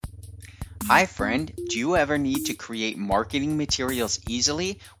Hi, friend. Do you ever need to create marketing materials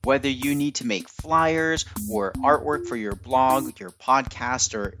easily? Whether you need to make flyers or artwork for your blog, your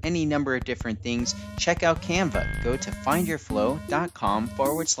podcast, or any number of different things, check out Canva. Go to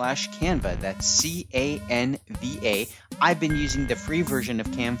findyourflow.com/Canva. That's CANVA. I've been using the free version of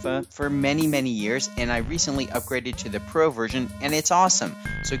Canva for many, many years, and I recently upgraded to the pro version, and it's awesome.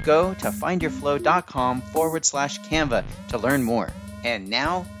 So go to findyourflow.com/Canva to learn more. And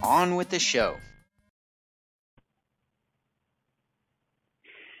now, on with the show.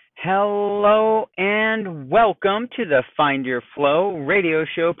 Hello and welcome to the Find Your Flow radio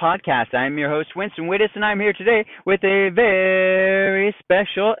show podcast. I'm your host, Winston Wittes, and I'm here today with a very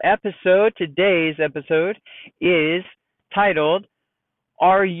special episode. Today's episode is titled,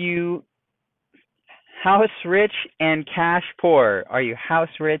 Are You House Rich and Cash Poor? Are you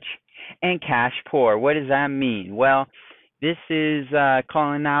house rich and cash poor? What does that mean? Well, this is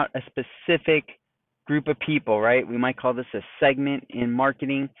calling out a specific group of people, right? We might call this a segment in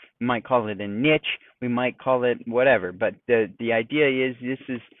marketing. We might call it a niche. We might call it whatever. But the idea is this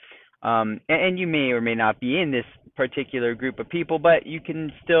is, and you may or may not be in this particular group of people, but you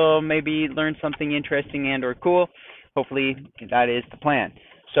can still maybe learn something interesting and or cool. Hopefully that is the plan.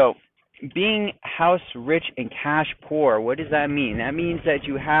 So being house rich and cash poor, what does that mean? That means that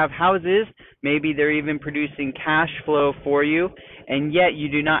you have houses, maybe they're even producing cash flow for you, and yet you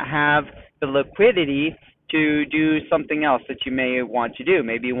do not have the liquidity to do something else that you may want to do.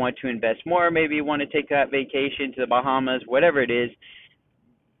 Maybe you want to invest more, maybe you want to take that vacation to the Bahamas, whatever it is,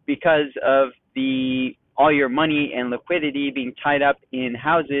 because of the all your money and liquidity being tied up in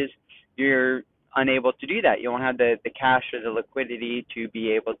houses, you're unable to do that. You don't have the cash or the liquidity to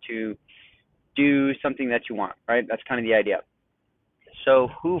be able to do something that you want, right? That's kind of the idea. So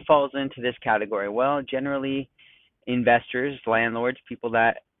who falls into this category? Well, generally investors, landlords, people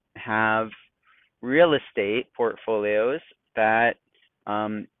that have real estate portfolios that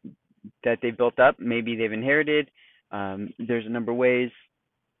um, that they built up. Maybe they've inherited. There's a number of ways.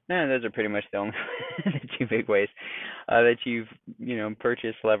 No, those are pretty much the only the two big ways that you've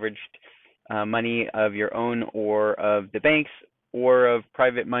purchased, leveraged money of your own or of the banks or of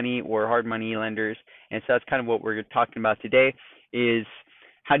private money or hard money lenders. And so that's kind of what we're talking about today is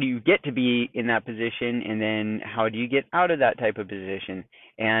how do you get to be in that position, and then how do you get out of that type of position,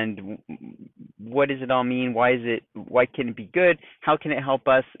 and what does it all mean? Why can it be good? How can it help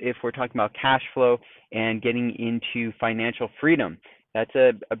us if we're talking about cash flow and getting into financial freedom? That's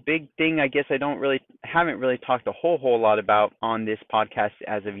a big thing. I guess haven't really talked a whole lot about on this podcast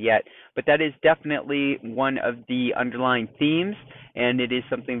as of yet, but that is definitely one of the underlying themes, and it is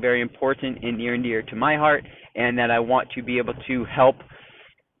something very important and near and dear to my heart, and that I want to be able to help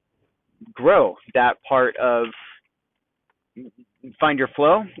grow that part of Find Your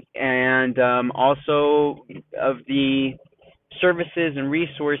Flow, and also of the services and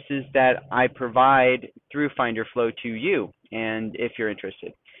resources that I provide through Find Your Flow to you, and if you're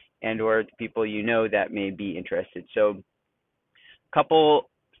interested, and or the people that may be interested. So a couple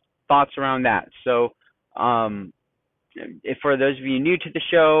thoughts around that. So if for those of you new to the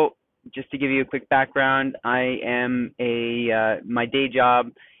show, just to give you a quick background, I am my day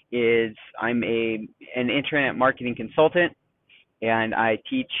job is I'm an internet marketing consultant, and I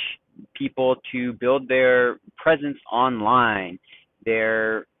teach people to build their presence online,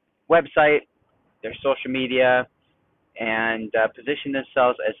 their website, their social media, and position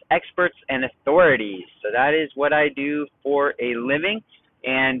themselves as experts and authorities. So that is what I do for a living,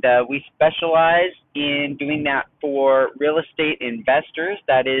 and we specialize in doing that for real estate investors.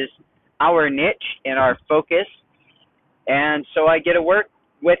 That is our niche and our focus. And so I get to work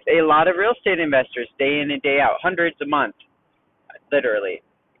with a lot of real estate investors day in and day out, hundreds a month, literally,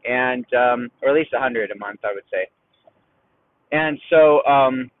 and or at least 100 a month, I would say. And so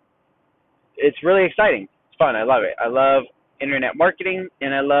it's really exciting. It's fun. I love it. I love internet marketing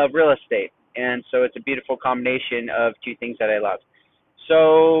and I love real estate. And so it's a beautiful combination of two things that I love.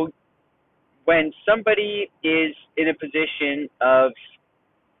 So when somebody is in a position of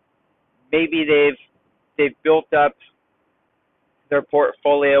maybe they've built up their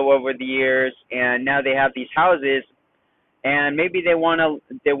portfolio over the years, and now they have these houses, and maybe they want to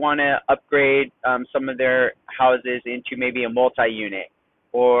upgrade some of their houses into maybe a multi-unit,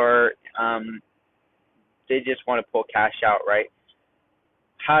 or they just want to pull cash out, right?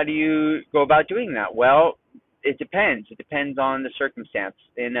 How do you go about doing that? Well, it depends. It depends on the circumstance.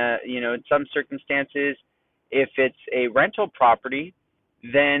 In some circumstances, if it's a rental property,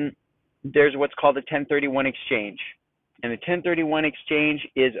 then there's what's called a 1031 exchange. And the 1031 exchange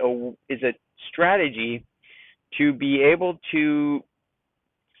is a strategy to be able to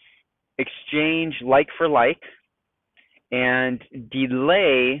exchange like for like and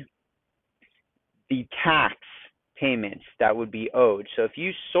delay the tax payments that would be owed. So if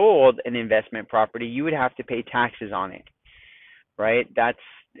you sold an investment property, you would have to pay taxes on it, right?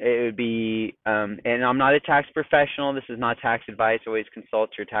 It would be, and I'm not a tax professional. This is not tax advice. Always consult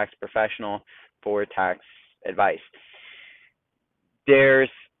your tax professional for tax advice. There's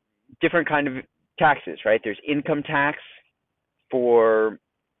different kind of taxes, right? There's income tax for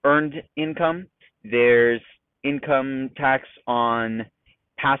earned income. There's income tax on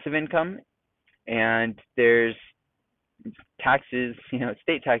passive income, and there's taxes,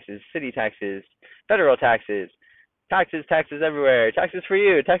 state taxes, city taxes, federal taxes, taxes everywhere, taxes for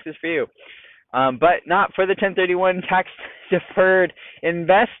you, but not for the 1031 tax deferred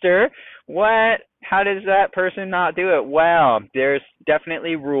investor. How does that person not do it? Well, there's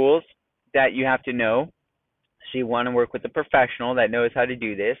definitely rules that you have to know. So you want to work with a professional that knows how to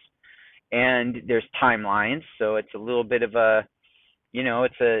do this. And there's timelines. So it's a little bit of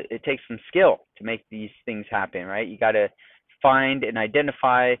it takes some skill to make these things happen, right? You got to find and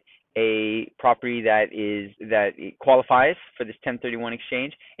identify a property that it qualifies for this 1031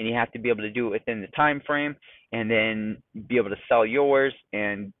 exchange, and you have to be able to do it within the time frame, and then be able to sell yours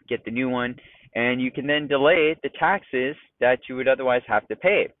and get the new one, and you can then delay the taxes that you would otherwise have to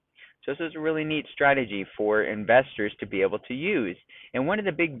pay. So this is a really neat strategy for investors to be able to use. And one of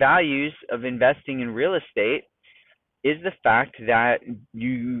the big values of investing in real estate is the fact that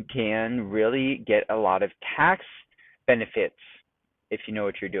you can really get a lot of tax benefits if you know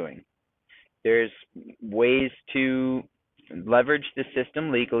what you're doing. There's ways to leverage the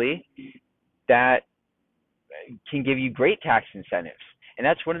system legally that can give you great tax incentives. And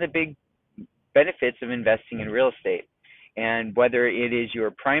that's one of the big benefits of investing in real estate. And whether it is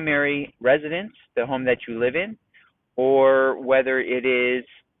your primary residence, the home that you live in, or whether it is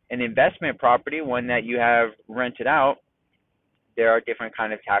an investment property, one that you have rented out, there are different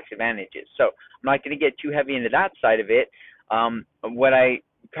kind of tax advantages. So I'm not going to get too heavy into that side of it. What I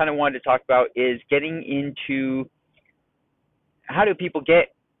kind of wanted to talk about is getting into how do people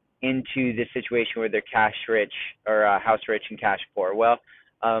get into this situation where they're cash rich or house rich and cash poor. Well,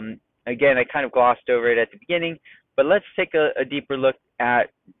 again, I kind of glossed over it at the beginning, but let's take a deeper look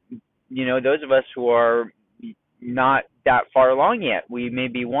at, those of us who are not that far along yet. We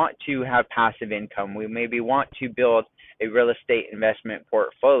maybe want to have passive income. We maybe want to build a real estate investment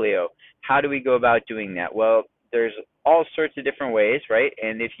portfolio. How do we go about doing that? Well, there's all sorts of different ways, right?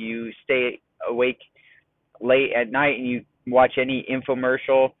 And if you stay awake late at night and you watch any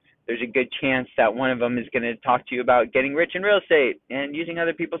infomercial, there's a good chance that one of them is going to talk to you about getting rich in real estate and using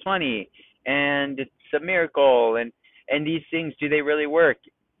other people's money, and it's a miracle, and these things, do they really work?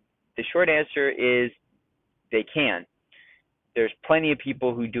 The short answer is they can. There's plenty of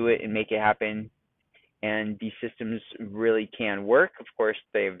people who do it and make it happen, and these systems really can work. Of course,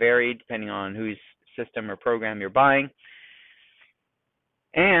 they vary depending on whose system or program you're buying.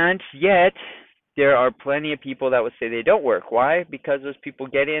 And yet, there are plenty of people that would say they don't work. Why? Because those people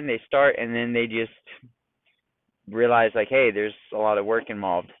get in, they start, and then they just realize, like, hey, there's a lot of work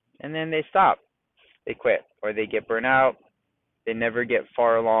involved. And then they stop. They quit, or they get burnt out. They never get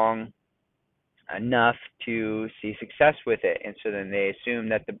far along enough to see success with it. And so then they assume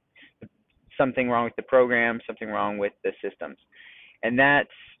that something wrong with the program, something wrong with the systems. And that's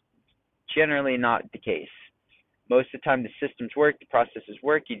generally not the case. Most of the time the systems work, the processes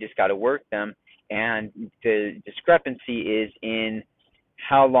work, you just got to work them. And the discrepancy is in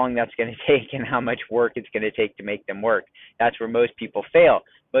how long that's going to take and how much work it's going to take to make them work. That's where most people fail.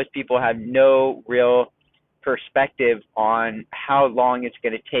 Most people have no real perspective on how long it's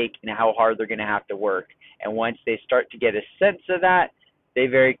going to take and how hard they're going to have to work. And once they start to get a sense of that, they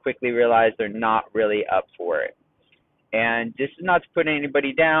very quickly realize they're not really up for it. And this is not to put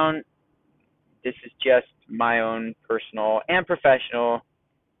anybody down. This is just my own personal and professional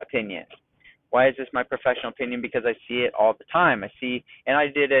opinion. Why is this my professional opinion? Because I see it all the time. And I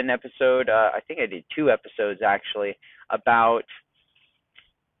did an episode, I think I did 2 episodes actually, about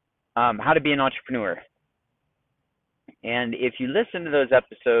how to be an entrepreneur. And if you listen to those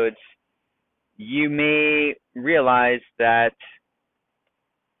episodes, you may realize that,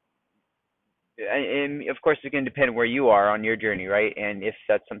 and of course it's going to depend where you are on your journey, right? And if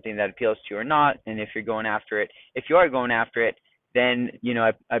that's something that appeals to you or not, and if you're going after it. If you are going after it, then,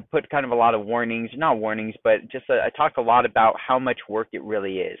 I put kind of a lot of warnings, not warnings, but just I talk a lot about how much work it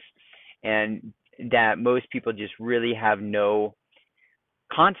really is, and that most people just really have no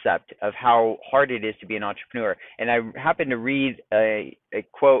concept of how hard it is to be an entrepreneur. And I happened to read a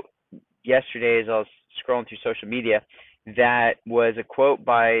quote yesterday as I was scrolling through social media, that was a quote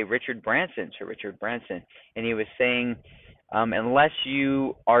by Richard Branson, Sir Richard Branson, and he was saying, unless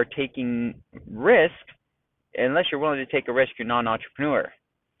you are taking risk, unless you're willing to take a risk, you're not an entrepreneur.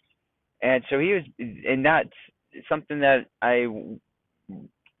 And so he was, and that's something that I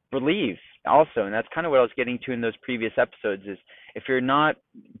believe also, and that's kind of what I was getting to in those previous episodes, is if you're not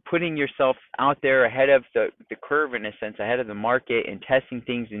putting yourself out there ahead of the curve, in a sense, ahead of the market, and testing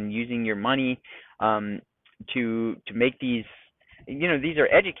things and using your money to make these, these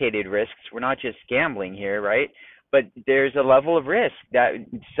are educated risks. We're not just gambling here, right? But there's a level of risk that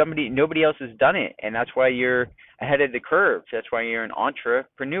nobody else has done it, and that's why you're ahead of the curve. That's why you're an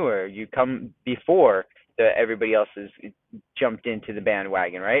entrepreneur. You come before everybody else has jumped into the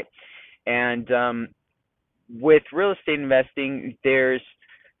bandwagon, right? And with real estate investing, there's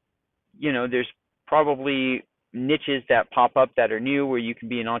probably niches that pop up that are new where you can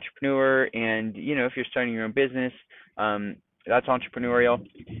be an entrepreneur, and if you're starting your own business, that's entrepreneurial.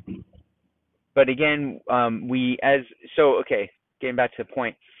 But again, getting back to the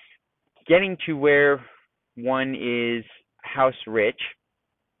point, getting to where one is house rich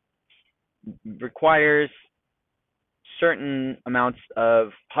requires certain amounts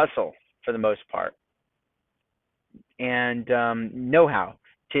of hustle for the most part, and know-how.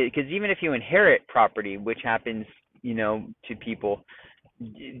 Because even if you inherit property, which happens, to people,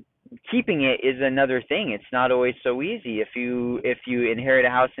 keeping it is another thing. It's not always so easy. If you inherit a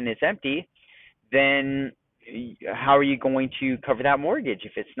house and it's empty, then how are you going to cover that mortgage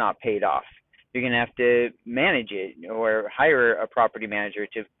if it's not paid off? You're going to have to manage it or hire a property manager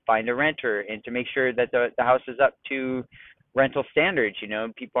to find a renter and to make sure that the house is up to rental standards.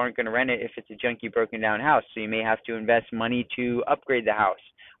 People aren't going to rent it if it's a junky, broken down house. So you may have to invest money to upgrade the house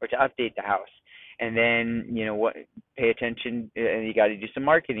or to update the house. And then, pay attention, and you got to do some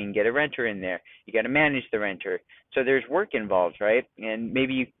marketing, get a renter in there. You got to manage the renter. So there's work involved, right? And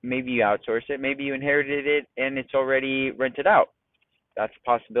maybe you outsource it. Maybe you inherited it and it's already rented out. That's a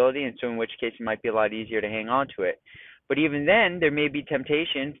possibility. And so in which case it might be a lot easier to hang on to it. But even then, there may be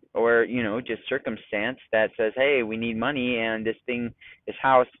temptation or, just circumstance that says, hey, we need money, and this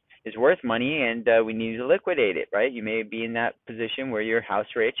house is worth money, and we need to liquidate it, right? You may be in that position where you're house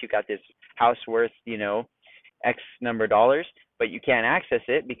rich. You got this house worth, X number of dollars, but you can't access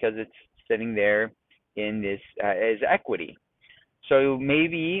it because it's sitting there in this as equity. So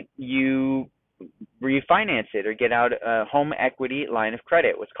maybe you refinance it or get out a home equity line of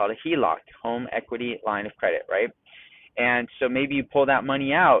credit, what's called a HELOC, home equity line of credit, right? And so maybe you pull that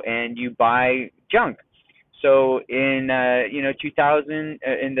money out and you buy junk. So in 2000,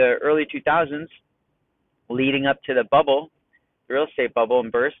 in the early 2000s, leading up to the bubble, the real estate bubble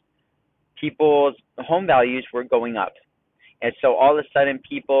and burst, people's home values were going up. And so all of a sudden,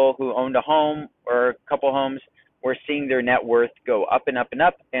 people who owned a home or a couple homes were seeing their net worth go up and up and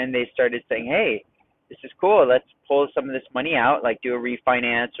up, and they started saying, hey, this is cool. Let's pull some of this money out, like do a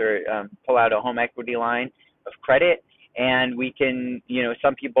refinance or pull out a home equity line of credit. And we can,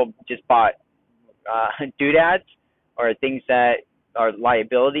 some people just bought doodads or things that are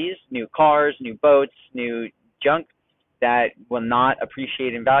liabilities, new cars, new boats, new junk that will not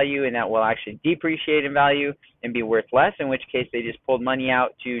appreciate in value and that will actually depreciate in value and be worth less, in which case they just pulled money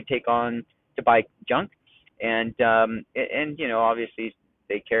out to buy junk. And obviously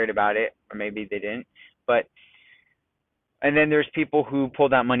they cared about it, or maybe they didn't. And then there's people who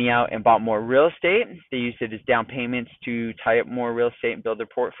pulled that money out and bought more real estate. They used it as down payments to tie up more real estate and build their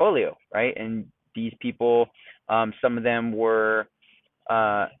portfolio, right? And these people, some of them were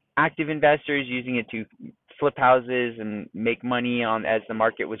active investors using it to flip houses and make money as the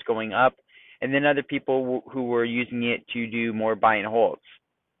market was going up. And then other people who were using it to do more buy and holds.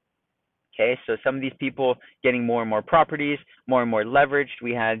 Okay, so some of these people getting more and more properties, more and more leveraged.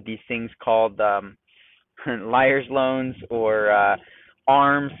 We had these things called liar's loans or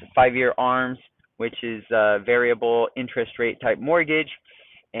ARMs, 5-year ARMs, which is a variable interest rate type mortgage,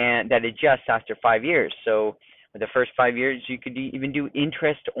 and that adjusts after 5 years. So the first 5 years, you could even do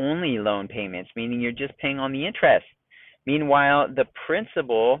interest-only loan payments, meaning you're just paying on the interest. Meanwhile, the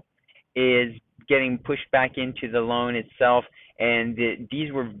principal is getting pushed back into the loan itself, and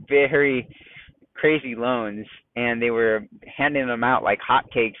these were very crazy loans, and they were handing them out like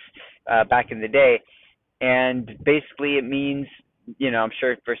hotcakes back in the day. And basically it means, I'm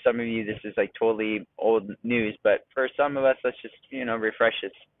sure for some of you this is like totally old news, but for some of us, let's just, refresh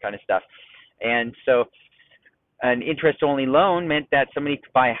this kind of stuff. And so an interest-only loan meant that somebody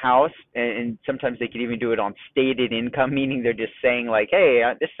could buy a house, and sometimes they could even do it on stated income, meaning they're just saying like, hey,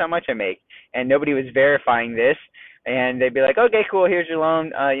 this is how much I make, and nobody was verifying this, and they'd be like, okay, cool, here's your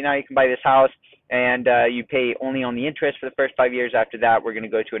loan, you can buy this house, and you pay only on the interest for the first 5 years. After that, we're going to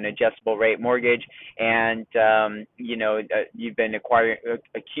go to an adjustable rate mortgage, and you've been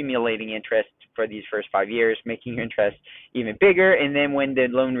accumulating interest for these first 5 years, making your interest even bigger. And then when the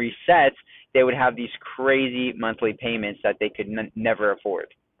loan resets, they would have these crazy monthly payments that they could never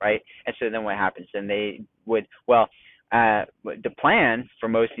afford, right? And so then what happens? Then they would, the plan for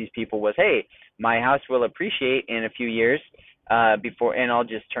most of these people was, hey, my house will appreciate in a few years and I'll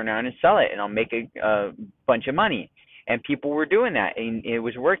just turn around and sell it, and I'll make a bunch of money. And people were doing that, and it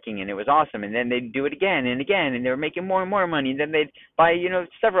was working, and it was awesome. And then they'd do it again and again, and they were making more and more money. And then they'd buy,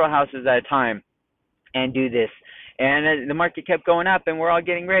 several houses at a time and do this. And the market kept going up, and we're all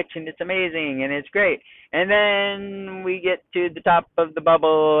getting rich, and it's amazing, and it's great. And then we get to the top of the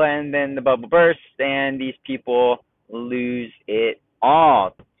bubble, and then the bubble bursts, and these people lose it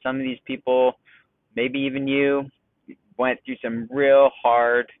all. Some of these people, maybe even you, went through some real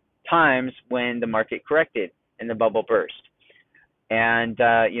hard times when the market corrected and the bubble burst. And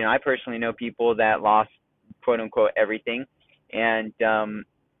I personally know people that lost quote unquote everything, and it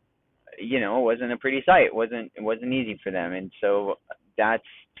wasn't a pretty sight. It wasn't easy for them. And so that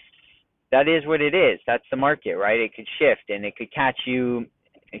is what it is. That's the market, right? It could shift, and it could catch you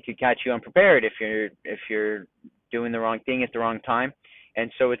unprepared if you're doing the wrong thing at the wrong time.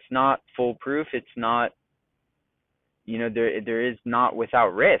 And so it's not foolproof. It's not, there is not without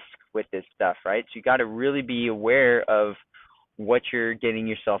risk with this stuff, right? So you got to really be aware of what you're getting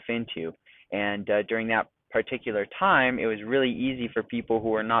yourself into. And during that particular time, it was really easy for people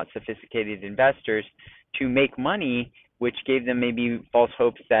who are not sophisticated investors to make money, which gave them maybe false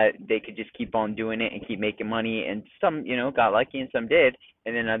hopes that they could just keep on doing it and keep making money. And some, got lucky, and some did,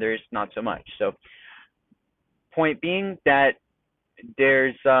 and then others not so much. So point being that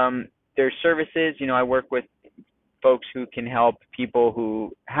there's services. I work with folks who can help people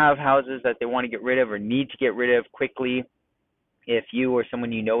who have houses that they want to get rid of or need to get rid of quickly. If you or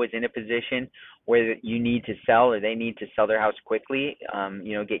someone is in a position where you need to sell, or they need to sell their house quickly,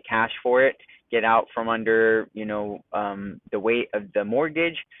 get cash for it, get out from under, the weight of the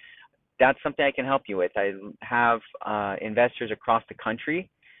mortgage, that's something I can help you with. I have investors across the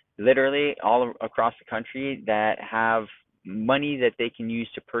country, literally all across the country, that have money that they can use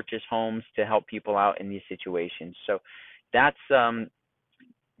to purchase homes to help people out in these situations. So that's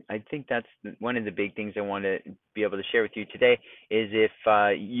I think that's one of the big things I want to be able to share with you today is if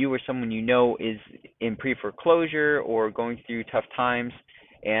you or someone is in pre-foreclosure or going through tough times,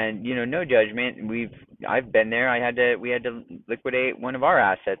 and no judgment. I've been there. We had to liquidate one of our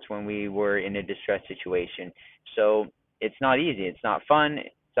assets when we were in a distressed situation. So it's not easy. It's not fun.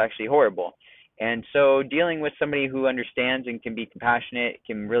 It's actually horrible. And so dealing with somebody who understands and can be compassionate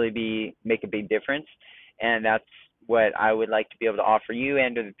can really make a big difference. And that's what I would like to be able to offer you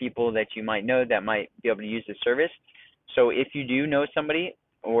and to the people that you might know that might be able to use this service. So if you do know somebody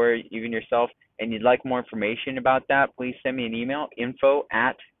or even yourself and you'd like more information about that, please send me an email,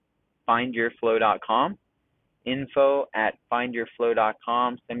 info@findyourflow.com,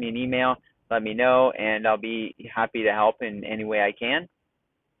 info@findyourflow.com. Send me an email, let me know, and I'll be happy to help in any way I can.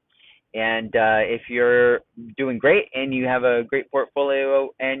 And if you're doing great and you have a great portfolio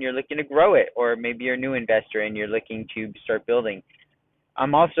and you're looking to grow it, or maybe you're a new investor and you're looking to start building,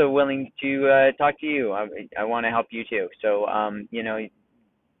 I'm also willing to talk to you. I want to help you too. So,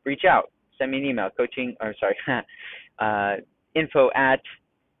 reach out, send me an email,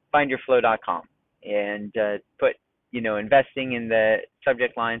 info@findyourflow.com, and put, investing in the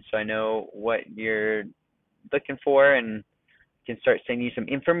subject line so I know what you're looking for and can start sending you some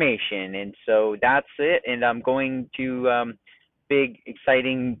information. And so that's it. And I'm going to big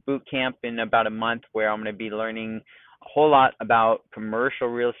exciting boot camp in about a month where I'm going to be learning a whole lot about commercial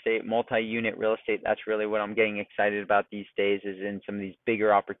real estate, multi-unit real estate. That's really what I'm getting excited about these days, is in some of these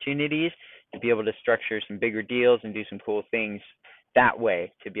bigger opportunities to be able to structure some bigger deals and do some cool things that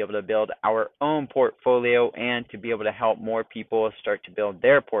way, to be able to build our own portfolio and to be able to help more people start to build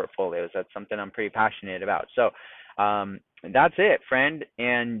their portfolios. That's something I'm pretty passionate about. So that's it, friend.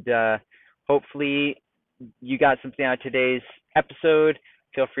 And hopefully you got something out of today's episode.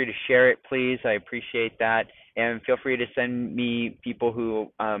 Feel free to share it, please. I appreciate that. And feel free to send me people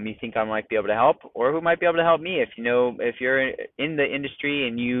who you think I might be able to help, or who might be able to help me. If you're in the industry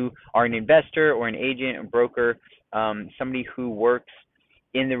and you are an investor or an agent or broker, somebody who works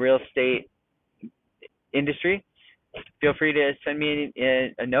in the real estate industry, feel free to send me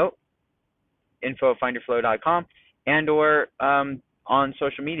a note, info@findyourflow.com, and or on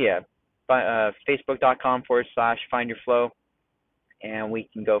social media, facebook.com/findyourflow, and we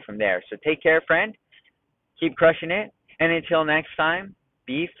can go from there. So take care, friend. Keep crushing it. And until next time,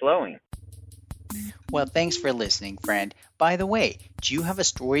 be flowing. Well, thanks for listening, friend. By the way, do you have a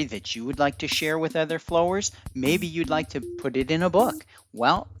story that you would like to share with other flowers? Maybe you'd like to put it in a book.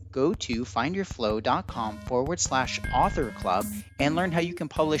 Well, go to findyourflow.com/author club and learn how you can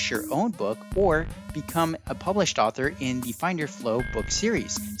publish your own book or become a published author in the Find Your Flow book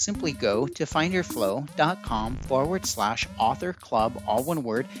series. Simply go to findyourflow.com/author club, all one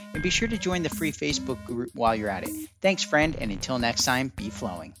word, and be sure to join the free Facebook group while you're at it. Thanks, friend, and until next time, be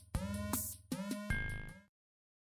flowing.